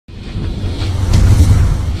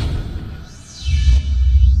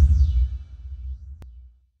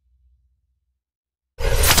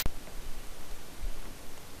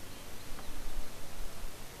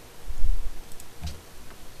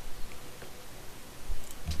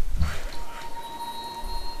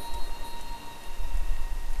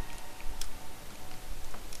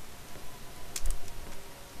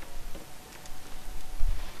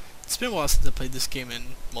been a while since I played this game in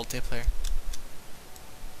multiplayer.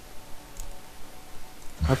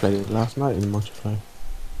 I played it last night in multiplayer.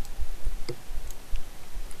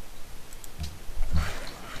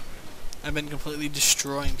 I've been completely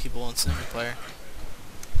destroying people in single player.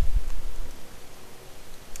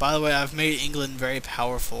 By the way, I've made England very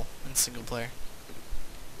powerful in single player.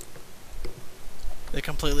 They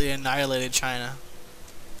completely annihilated China.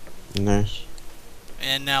 Nice.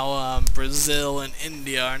 And now Brazil and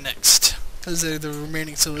India are next. Because they're the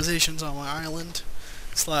remaining civilizations on my island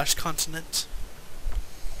 / continent.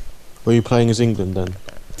 Were you playing as England then?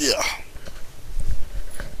 Yeah.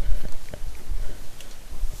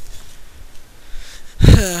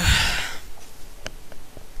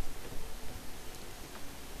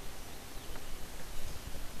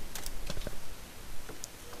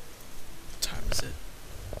 What time is it?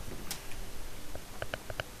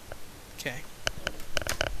 Okay.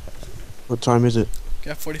 What time is it?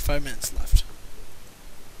 Got 45 minutes left.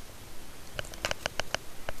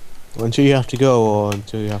 Until you have to go or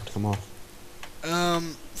until you have to come off?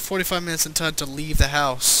 45 minutes until I have to leave the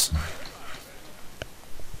house.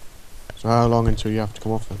 So how long until you have to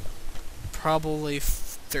come off then? Probably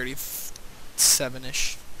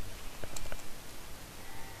 37-ish.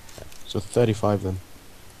 So 35 then.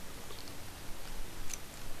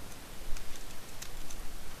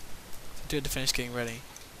 Do it to finish getting ready.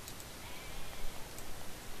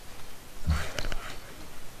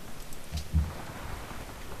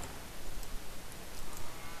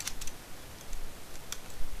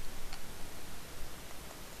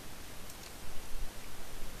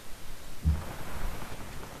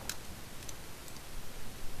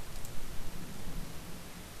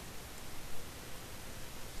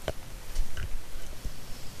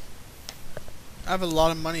 I have a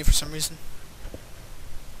lot of money for some reason.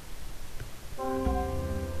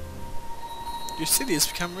 Your city has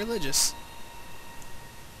become religious.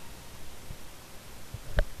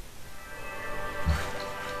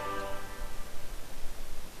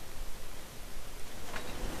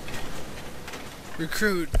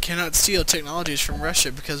 Recruit cannot steal technologies from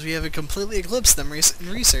Russia because we have completely eclipsed them in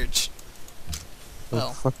research. Oh,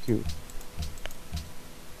 Well, fuck you.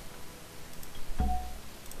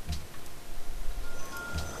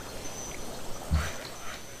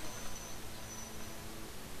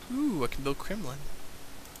 ooh, I can build Kremlin.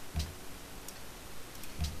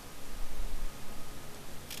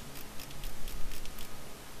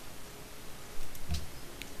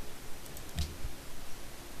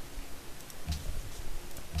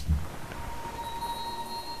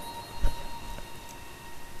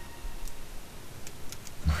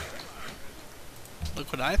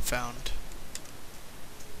 Look what I found.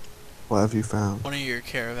 What have you found? One of your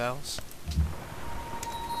caravels.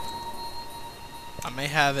 I may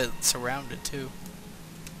have it surrounded too.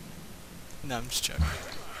 No, I'm just joking.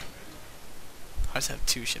 I just have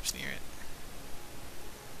 2 ships near it.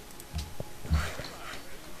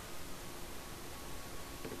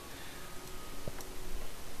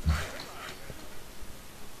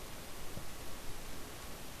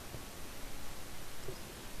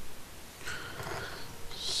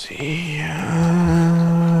 See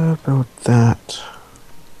about that.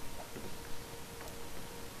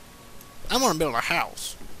 I'm gonna build a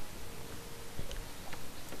house.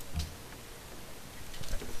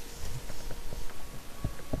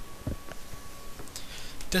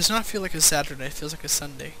 Does not feel like a Saturday, it feels like a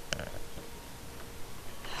Sunday.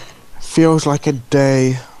 Feels like a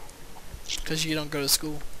day. Because you don't go to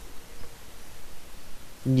school.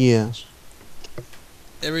 Yes.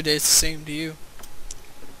 Every day it's the same to you.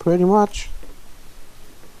 Pretty much.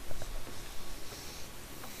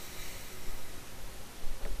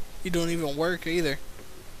 You don't even work either.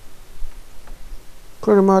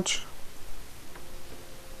 Pretty much.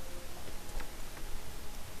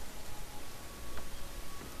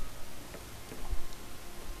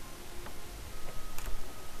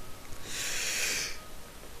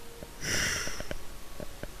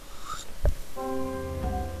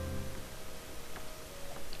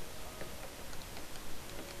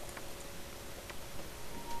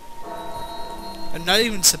 I'm not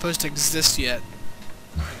even supposed to exist yet.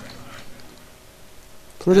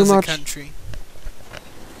 Pretty as much. a country.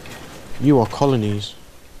 You are colonies.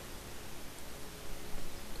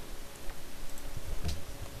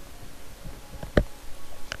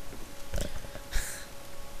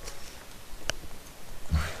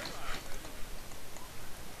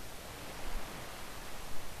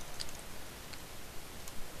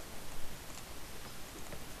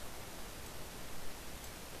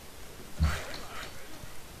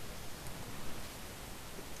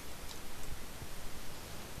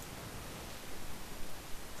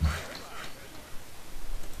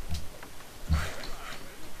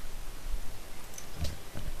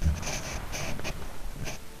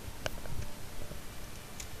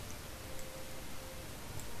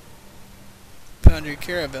 found your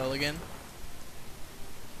caravel again.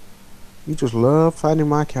 You just love finding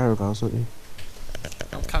my caravels, don't you?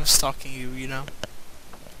 I'm kind of stalking you, you know.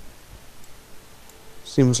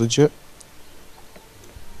 Seems legit.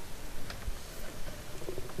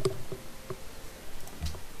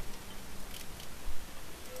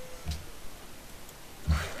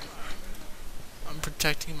 I'm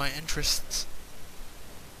protecting my interests.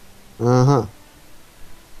 Uh-huh.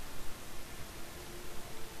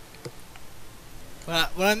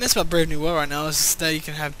 What I miss about Brave New World right now is that you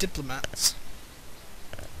can have diplomats.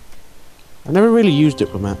 I never really used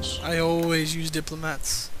diplomats. I always use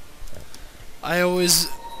diplomats. I use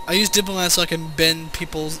diplomats so I can bend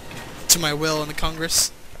people to my will in the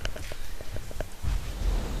Congress.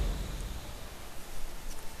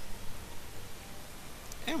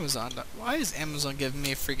 Amazon. Why is Amazon giving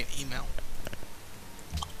me a freaking email?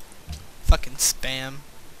 Fucking spam.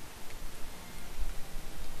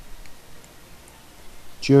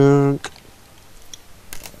 Junk.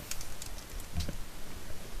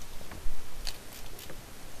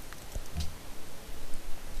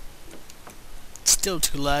 It's still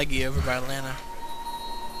too laggy over by Atlanta.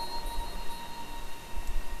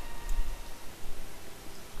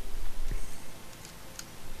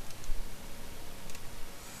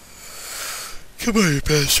 Come on, you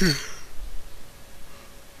bastard.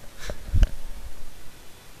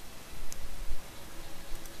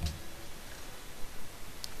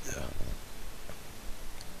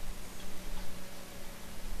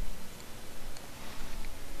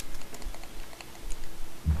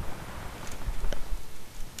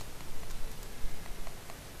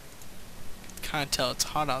 Can't tell it's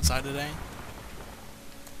hot outside today.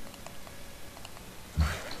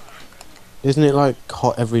 Isn't it like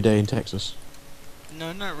hot every day in Texas?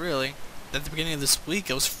 No, not really. At the beginning of this week,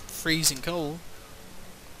 it was freezing cold.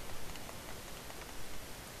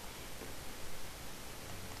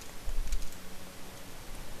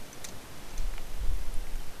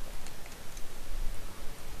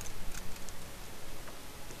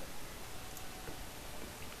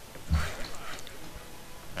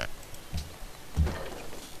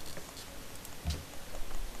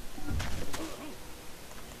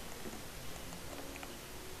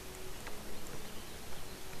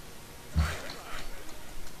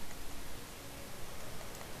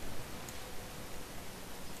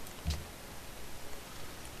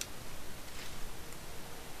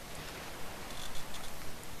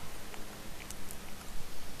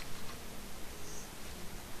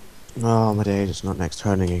 Oh, my day is not next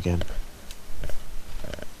turning again.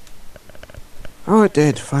 Oh, it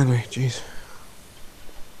did, finally, jeez.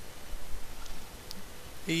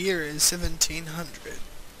 The year is 1700.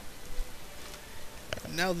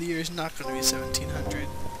 Now the year is not going to be 1700.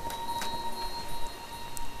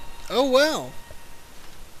 Oh well.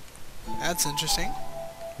 That's interesting.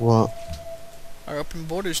 What? Our open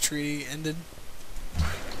borders treaty ended.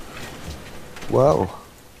 Well.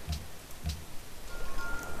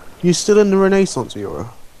 You still in the Renaissance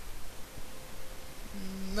era?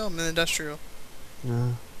 No, I'm in industrial.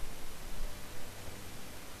 Yeah.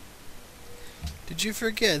 Did you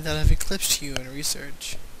forget that I've eclipsed you in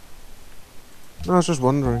research? No, I was just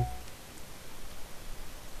wondering.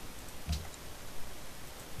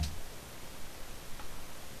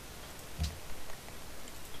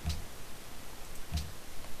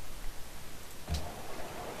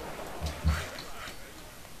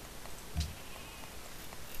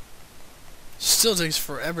 Still takes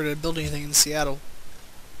forever to build anything in Seattle.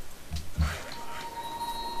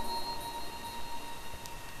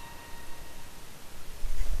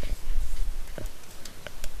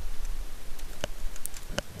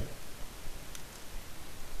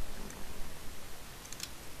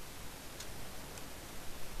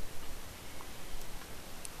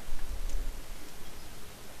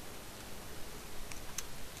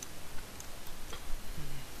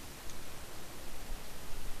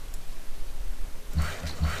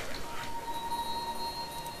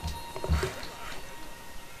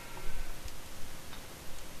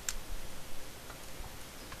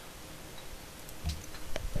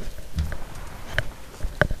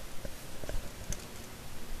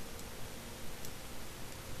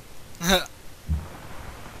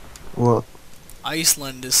 What?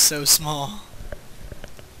 Iceland is so small.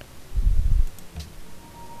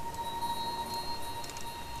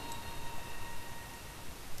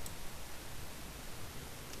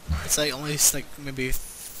 It's like only like maybe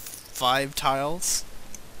 5 tiles.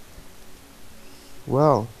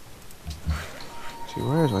 Well. See,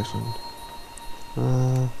 where is Iceland?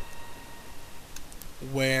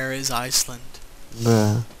 Where is Iceland?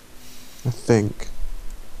 There. I think.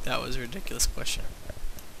 That was a ridiculous question.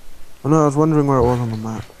 Oh no, I was wondering where it was on the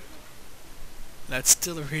map. That's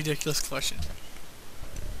still a ridiculous question.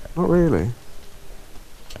 Not really.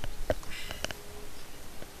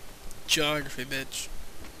 Geography, bitch.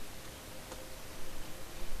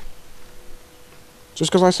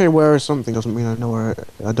 Just because I say where is something doesn't mean I know where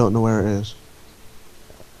I don't know where it is.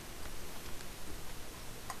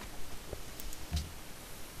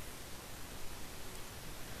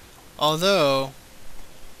 Although,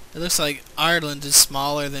 it looks like Ireland is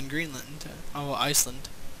smaller than Greenland. Oh, Iceland.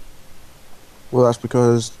 Well, that's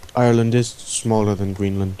because Ireland is smaller than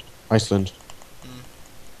Greenland. Iceland.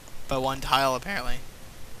 By one tile, apparently.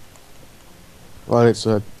 Well, it's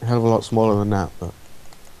a hell of a lot smaller than that, but...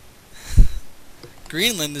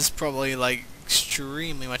 Greenland is probably, like,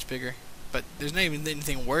 extremely much bigger. But there's not even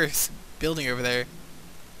anything worth building over there.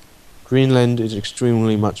 Greenland is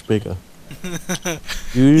extremely much bigger.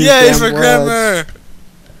 Use Yay them for words. grammar!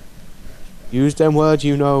 Use them words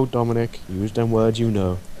you know, Dominic. Use them words you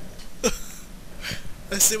know.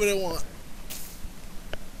 I say what I want.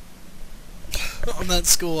 I'm not in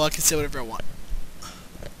school, I can say whatever I want.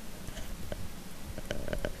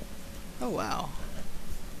 Oh wow.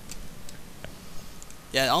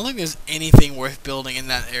 Yeah, I don't think there's anything worth building in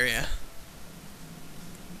that area.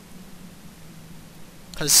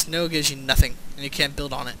 Because snow gives you nothing, and you can't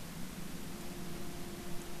build on it.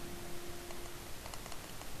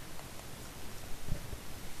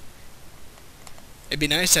 It'd be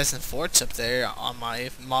nice to have some forts up there on my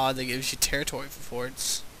mod that gives you territory for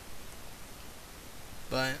forts.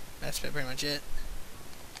 But that's pretty much it.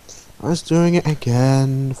 I was doing it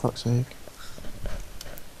again, fuck's sake.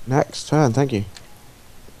 Next turn, thank you.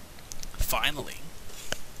 Finally.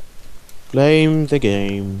 Blame the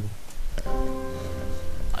game.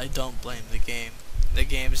 I don't blame the game. The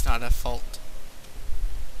game is not at fault.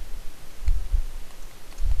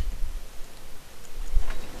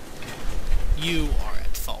 You are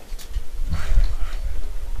at fault.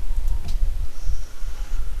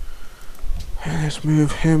 Let's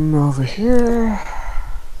move him over here.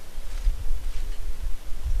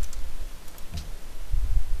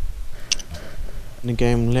 The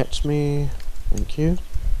game lets me. Thank you.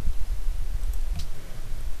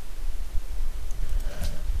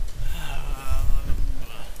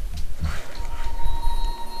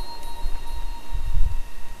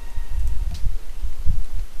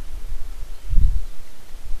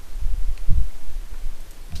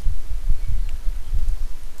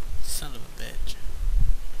 Son of a bitch.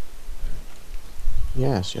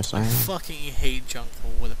 Yes, I I am. fucking hate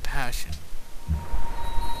Jungle with a passion.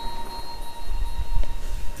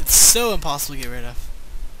 It's so impossible to get rid of.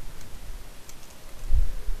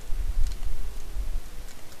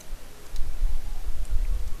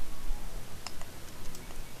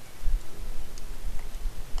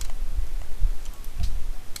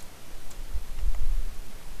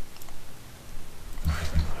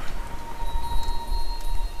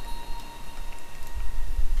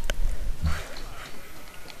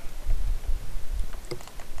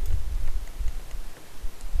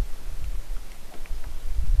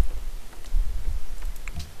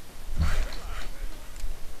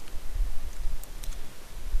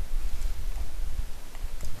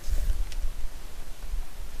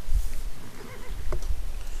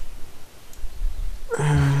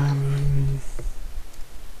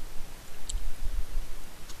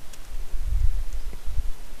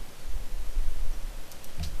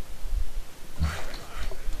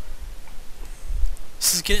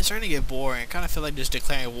 This is starting to get boring. I kind of feel like just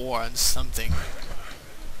declaring war on something.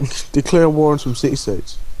 Declare war on some city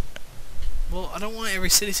states. Well, I don't want every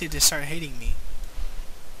city state to start hating me.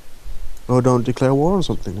 Or don't declare war on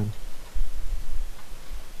something then.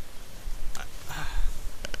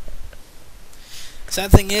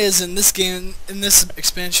 Sad thing is, in this game, in this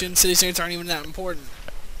expansion, city states aren't even that important.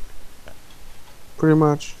 Pretty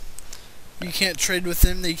much. You can't trade with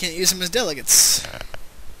them, you can't use them as delegates.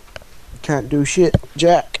 Can't do shit,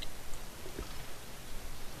 Jack.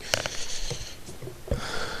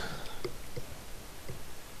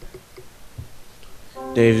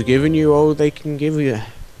 They've given you all they can give you.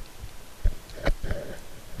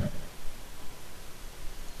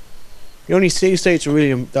 The only city states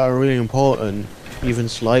that are really important, even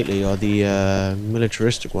slightly, are the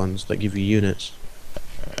militaristic ones that give you units.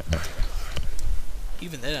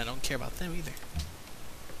 Even then, I don't care about them either.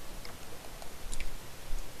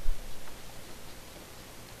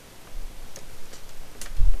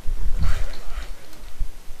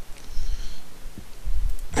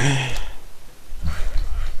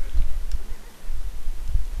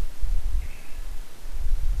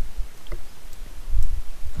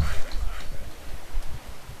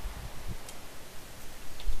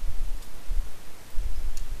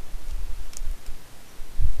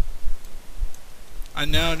 I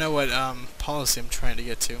now know what policy I'm trying to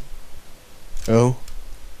get to. Oh.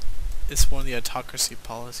 It's one of the autocracy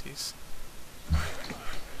policies.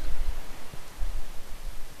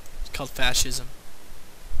 It's called fascism.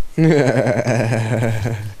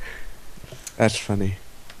 That's funny.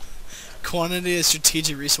 Quantity of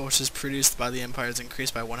strategic resources produced by the empire is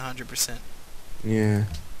increased by 100%. Yeah.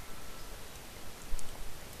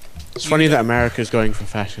 It's funny that America's going for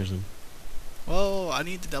fascism, Well, I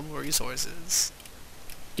need the double resources.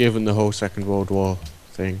 given the whole Second World War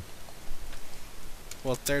thing.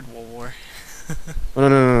 Well, Third World War. Oh,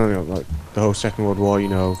 no. Like, the whole Second World War, you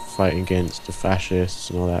know, fighting against the fascists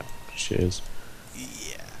and all that shit.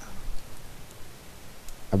 Yeah.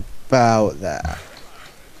 About that.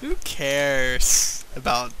 Who cares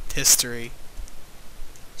about history?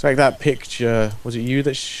 It's like that picture. Was it you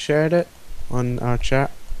that shared it on our chat?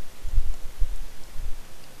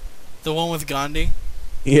 The one with Gandhi?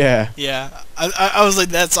 Yeah. Yeah. I was like,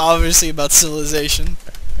 that's obviously about civilization.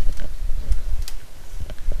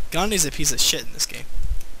 Gandhi's a piece of shit in this game.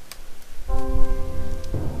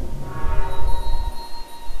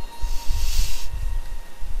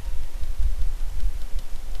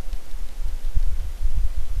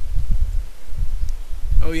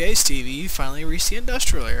 Oh yay, Stevie, you finally reached the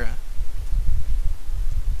industrial era.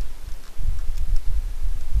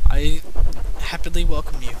 I happily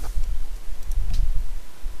welcome you.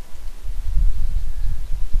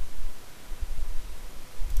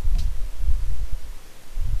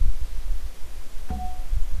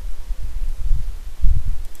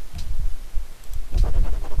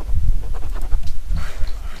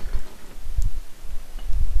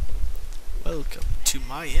 Welcome to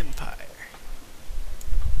my empire.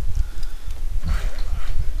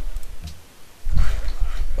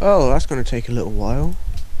 Oh, that's going to take a little while.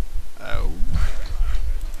 Oh.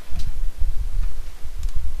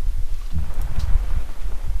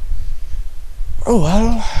 Oh,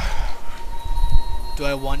 well. Do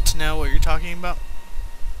I want to know what you're talking about?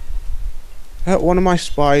 One of my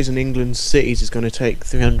spies in England's cities is going to take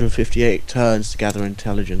 358 turns to gather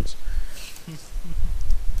intelligence.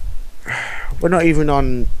 We're not even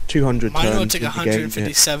on 200 Mine turns. will take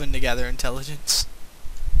 157 to gather intelligence.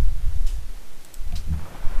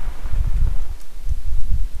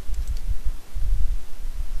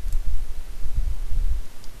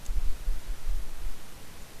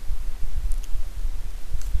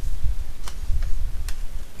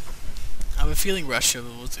 I have a feeling Russia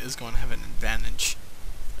is going to have an advantage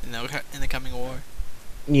in the coming war.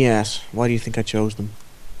 Yes. Why do you think I chose them?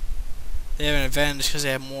 They have an advantage because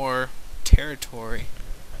they have more territory.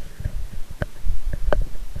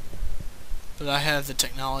 But I have the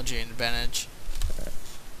technology advantage.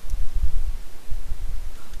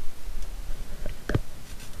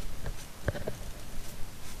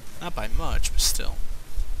 Not by much, but still.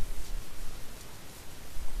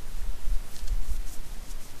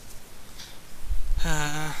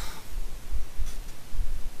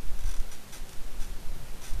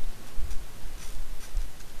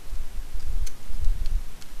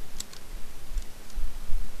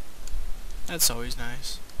 That's always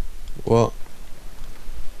nice. What?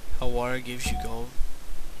 How water gives you gold.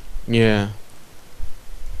 Yeah.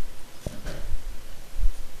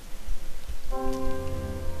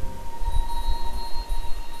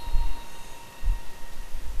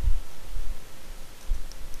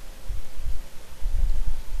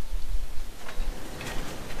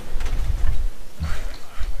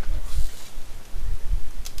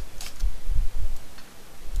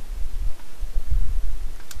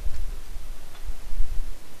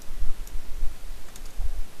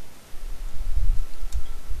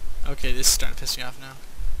 Okay, this is starting to piss me off now.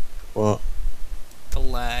 What? The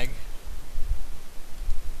lag.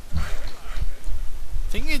 I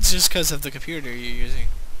think it's just because of the computer you're using.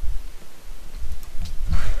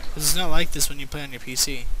 Because it's not like this when you play on your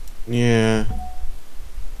PC. Yeah.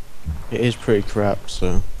 It is pretty crap,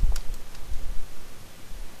 so.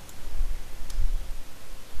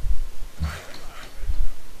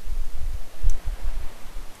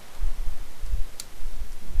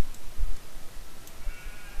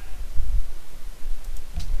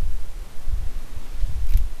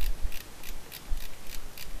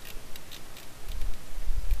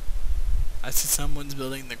 I see someone's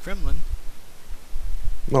building the Kremlin.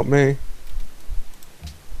 Not me. It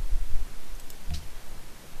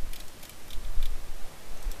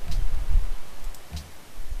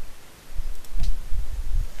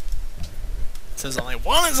says only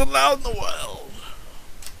one is allowed in the world.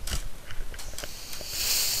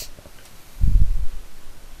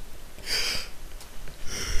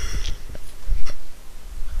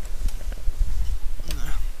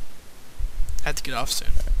 I had to get off soon.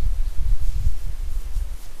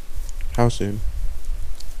 How soon?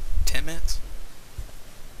 10 minutes?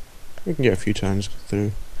 We can get a few turns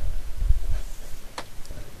through.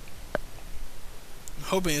 I'm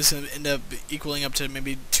hoping this is going to end up equaling up to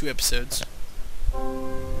maybe 2 episodes.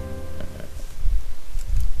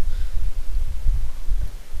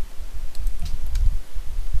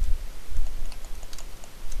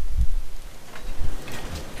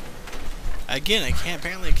 Again,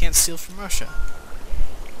 apparently I can't steal from Russia.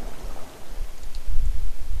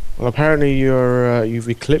 Well, apparently you've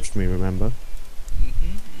eclipsed me, remember?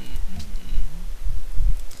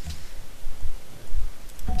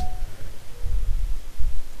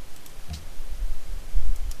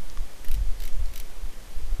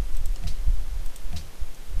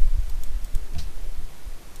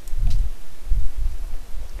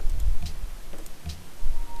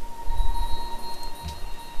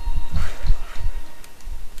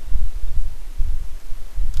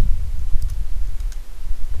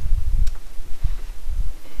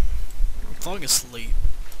 I'm falling asleep.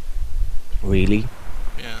 Really?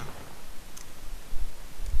 Yeah.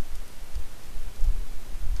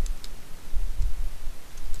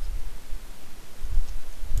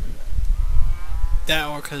 That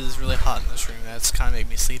or because it's really hot in this room. That's kind of made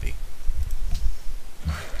me sleepy.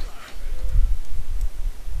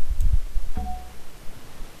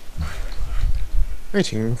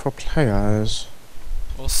 Waiting for players.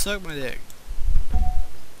 Well, suck my dick.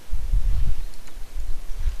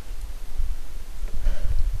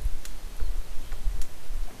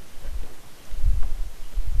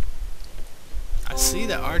 I see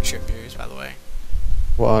the archer of yours, by the way.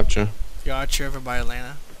 What archer? The archer over by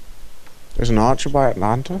Atlanta. There's an archer by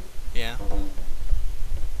Atlanta? Yeah.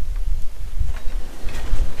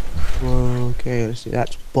 Okay, let's see.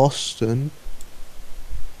 That's Boston.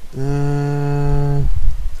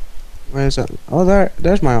 Where's that? Oh,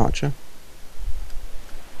 there's my archer.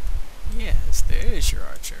 Yes, there is your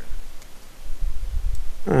archer.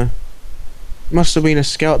 Huh. Must have been a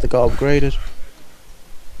scout that got upgraded.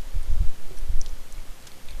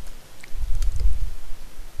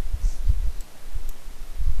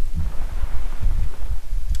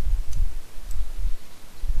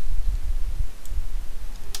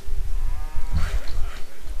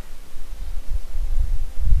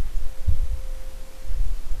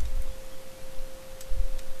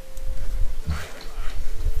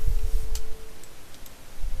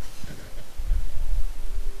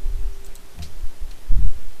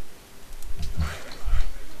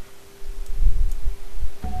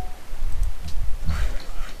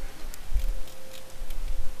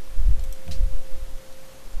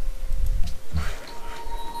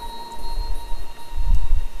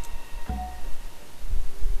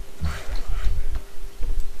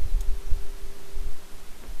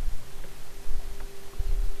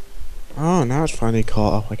 Oh, now it's finally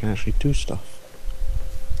caught up. I can actually do stuff.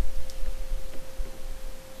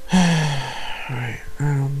 Right.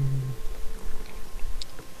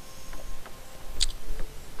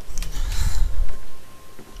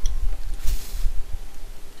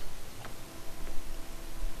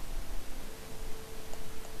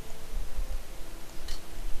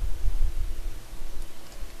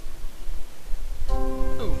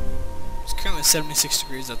 Oh, it's currently 76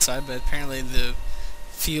 degrees outside, but apparently the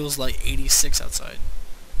feels like 86 outside.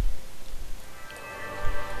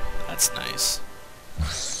 That's nice.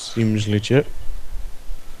 Seems legit.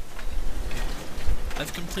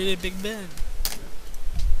 I've completed Big Ben.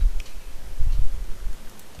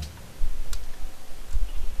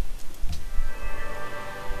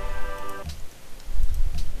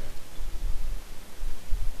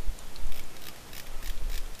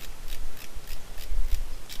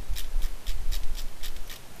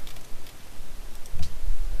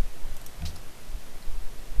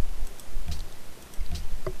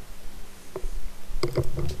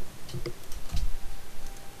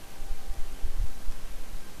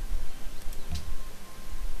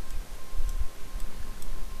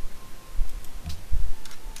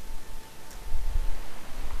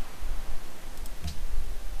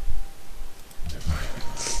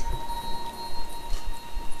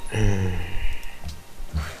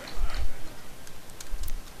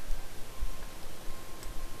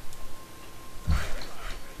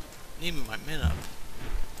 Need my min up.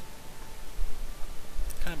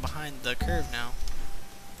 Kind of behind the curve now.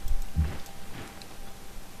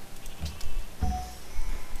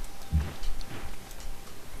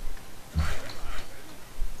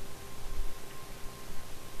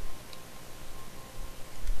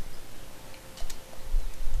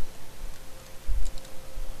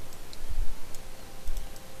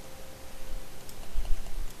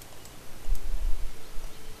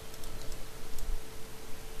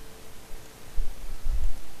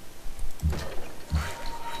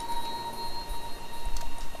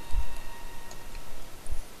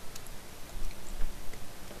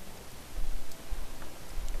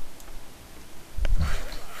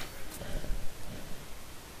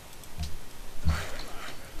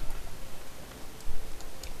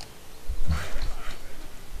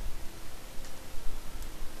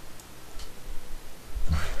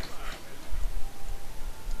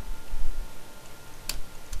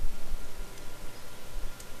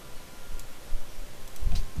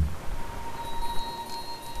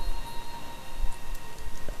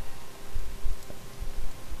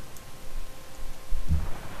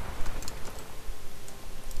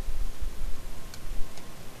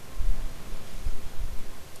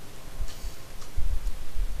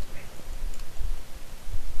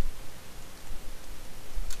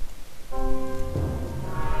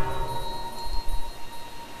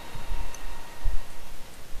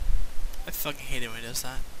 fucking hate it when it does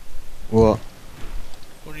that. What?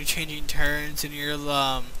 When you're changing turns and your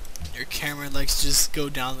camera likes to just go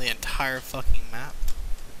down the entire fucking map.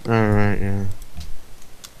 Alright, yeah.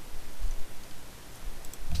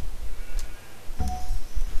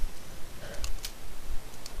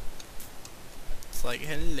 It's like,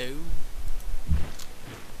 hello.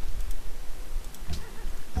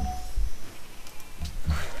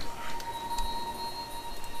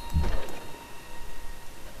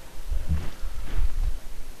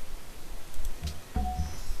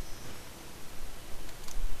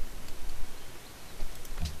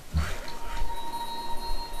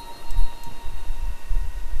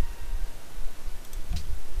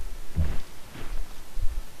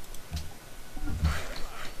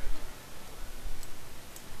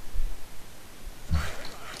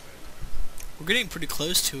 We're getting pretty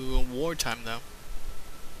close to wartime, though.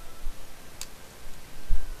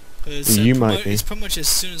 You might be. It's pretty much as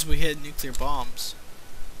soon as we hit nuclear bombs.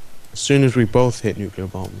 As soon as we both hit nuclear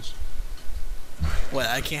bombs. What,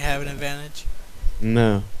 I can't have an advantage?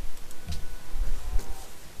 No.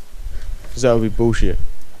 Because that would be bullshit.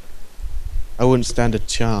 I wouldn't stand a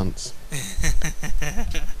chance.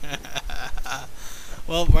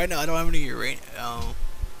 Well, right now I don't have any uranium.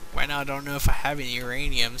 Right now I don't know if I have any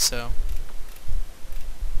uranium, so...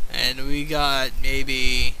 And we got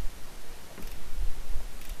maybe...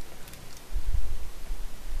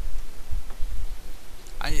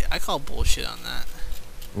 I call bullshit on that.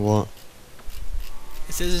 What?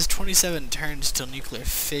 It says it's 27 turns till nuclear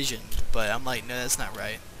fission, but I'm like, no, that's not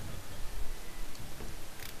right.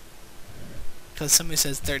 Because somebody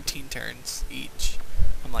says 13 turns each.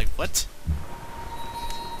 I'm like, what?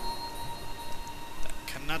 That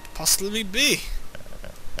cannot possibly be.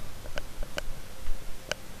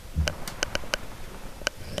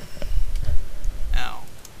 Ow.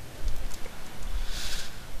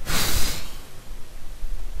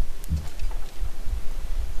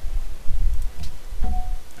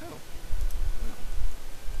 Oh.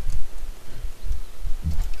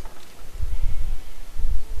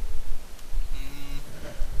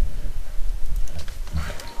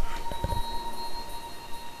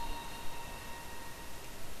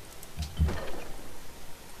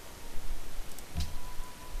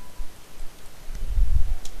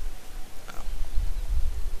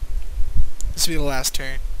 This will be the last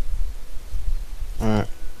turn. Alright.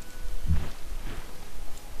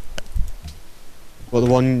 Well,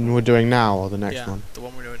 the one we're doing now or the next one? The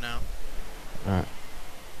one we're doing now. Alright.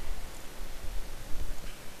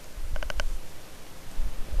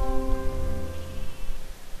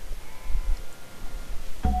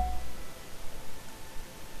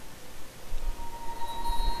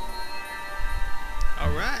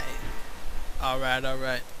 Alright.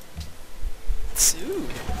 Alright. Ooh,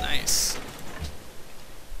 nice.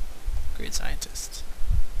 Great scientist.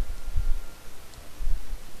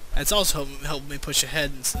 That's also helped me push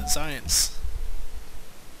ahead in science.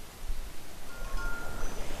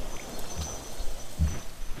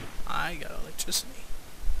 I got electricity.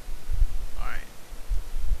 Alright.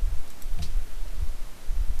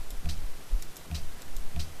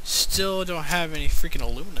 Still don't have any freaking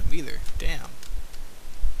aluminum either. Damn.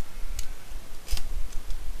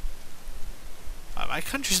 My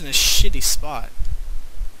country's in a shitty spot.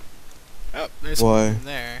 Oh, there's Why? one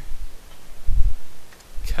there.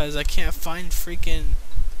 Because I can't find freaking...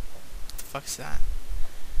 What the fuck's that?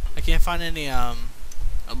 I can't find any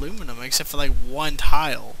aluminum except for like one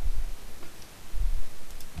tile.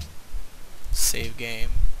 Save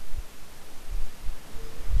game.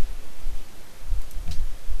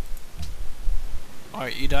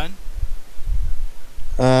 Alright, you done?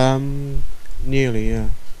 Nearly, yeah.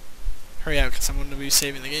 Hurry up, because I'm going to be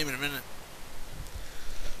saving the game in a minute.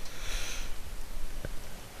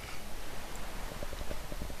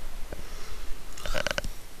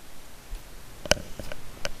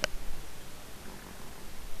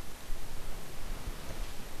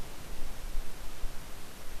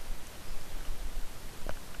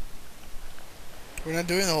 We're not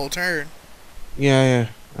doing the whole turn. Yeah,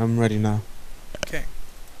 I'm ready now. Okay.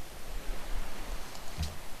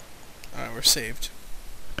 Alright, we're saved.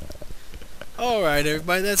 Alright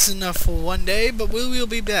everybody, that's enough for one day, but we will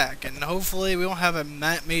be back, and hopefully we won't have a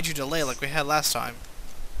major delay like we had last time.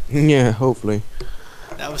 Yeah, hopefully.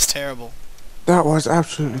 That was terrible. That was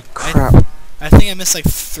absolutely crap. I think I missed like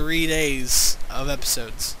 3 days of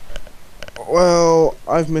episodes. Well,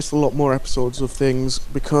 I've missed a lot more episodes of things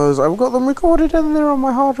because I've got them recorded and they're on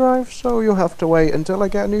my hard drive, so you'll have to wait until I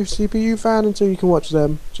get a new CPU fan until you can watch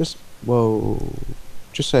them. Just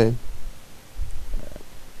saying.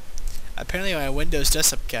 Apparently my Windows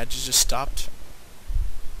desktop gadget just stopped.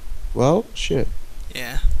 Well, shit.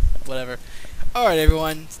 Yeah, whatever. Alright,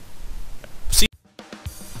 everyone. See.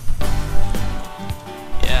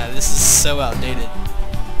 Yeah, this is so outdated.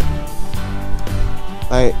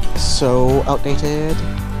 Like, so outdated.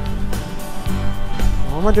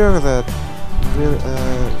 What am I doing with that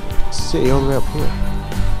city all the way up here?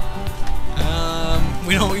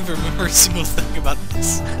 We don't even remember a single thing about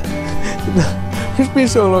this. It's been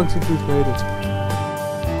so long since we played it.